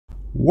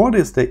What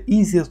is the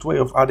easiest way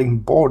of adding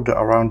border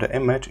around the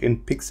image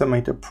in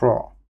Pixelmator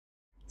Pro?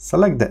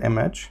 Select the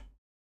image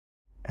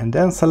and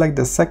then select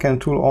the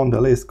second tool on the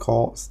list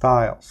called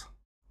Styles.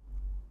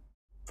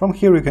 From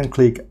here you can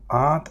click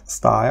Add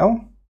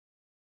Style,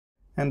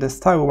 and the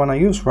style we want to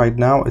use right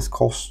now is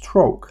called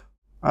Stroke.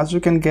 As you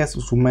can guess,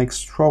 to make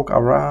stroke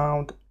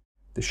around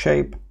the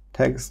shape,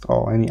 text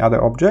or any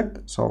other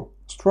object, so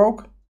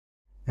stroke.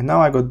 And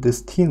now I got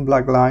this thin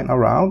black line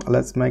around.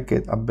 Let's make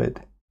it a bit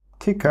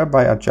thicker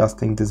by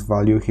adjusting this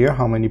value here,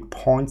 how many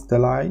points the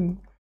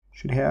line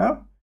should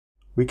have.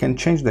 We can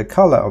change the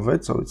color of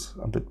it so it's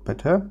a bit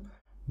better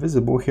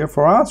visible here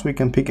for us. We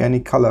can pick any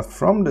color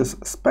from this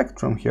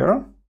spectrum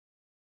here.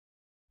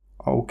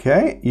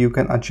 Okay, you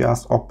can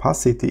adjust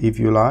opacity if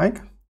you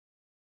like.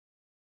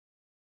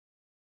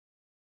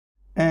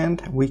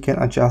 And we can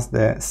adjust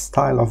the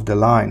style of the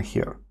line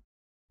here.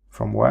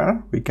 From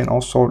where we can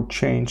also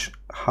change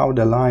how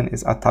the line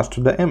is attached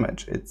to the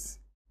image. It's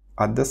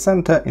at the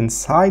center,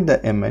 inside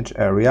the image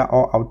area,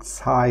 or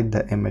outside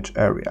the image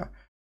area.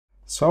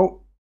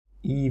 So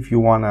if you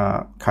want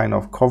to kind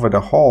of cover the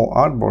whole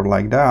artboard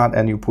like that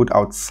and you put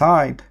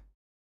outside,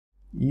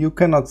 you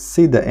cannot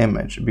see the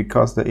image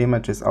because the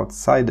image is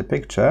outside the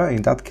picture.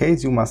 In that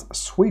case, you must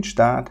switch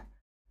that.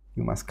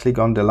 You must click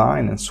on the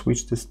line and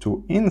switch this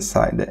to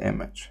inside the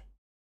image.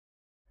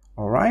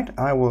 Alright,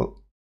 I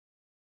will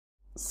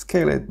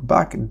scale it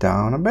back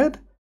down a bit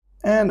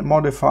and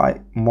modify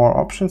more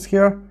options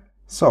here.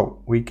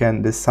 So we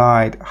can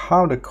decide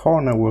how the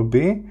corner will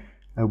be.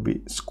 It will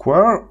be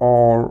square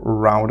or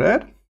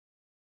rounded.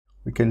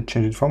 We can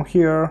change it from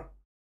here.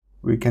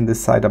 We can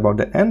decide about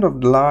the end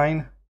of the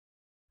line,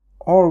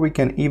 or we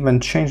can even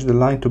change the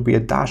line to be a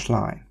dashed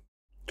line,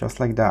 just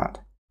like that.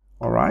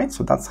 Alright,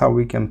 so that's how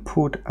we can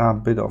put a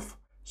bit of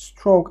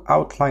stroke,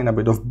 outline, a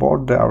bit of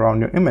border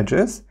around your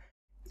images.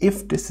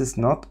 If this is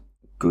not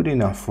good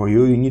enough for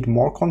you, you need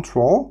more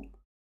control.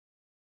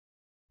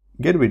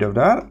 Get rid of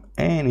that,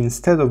 and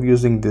instead of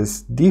using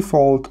this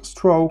default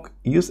stroke,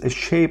 use a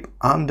shape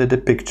under the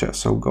picture.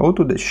 So go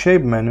to the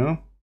shape menu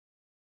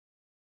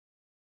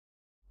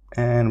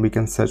and we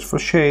can search for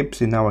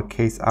shapes. In our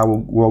case, I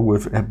will work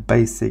with a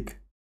basic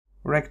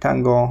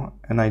rectangle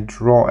and I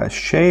draw a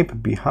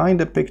shape behind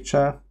the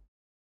picture.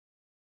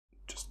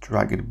 Just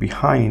drag it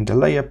behind the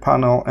layer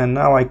panel, and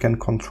now I can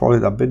control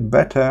it a bit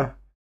better.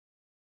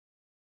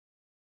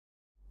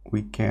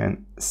 We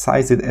can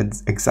size it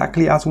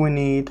exactly as we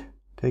need.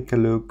 Take a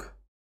look.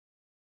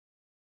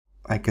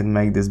 I can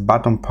make this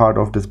bottom part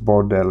of this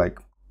border like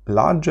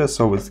larger,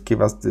 so it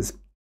gives us this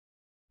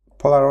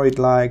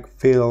Polaroid-like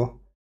feel.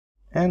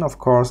 And of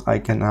course, I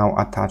can now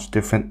attach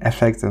different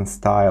effects and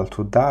style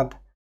to that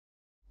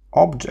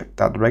object,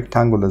 that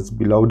rectangle that's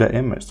below the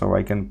image. So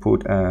I can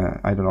put,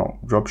 I don't know,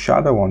 drop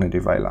shadow on it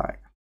if I like.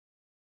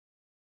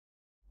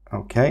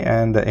 Okay,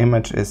 and the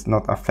image is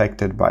not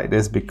affected by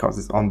this because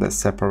it's on the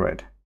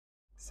separate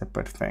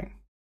thing.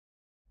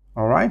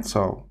 Alright,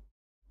 so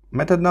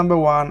method number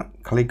one,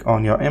 click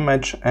on your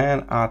image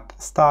and add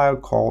style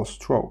called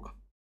stroke.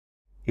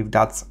 If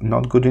that's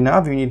not good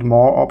enough, you need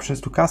more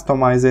options to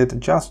customize it.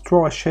 Just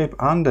draw a shape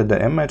under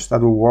the image that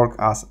will work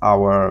as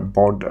our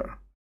border.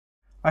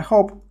 I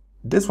hope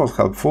this was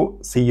helpful.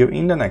 See you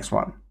in the next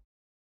one.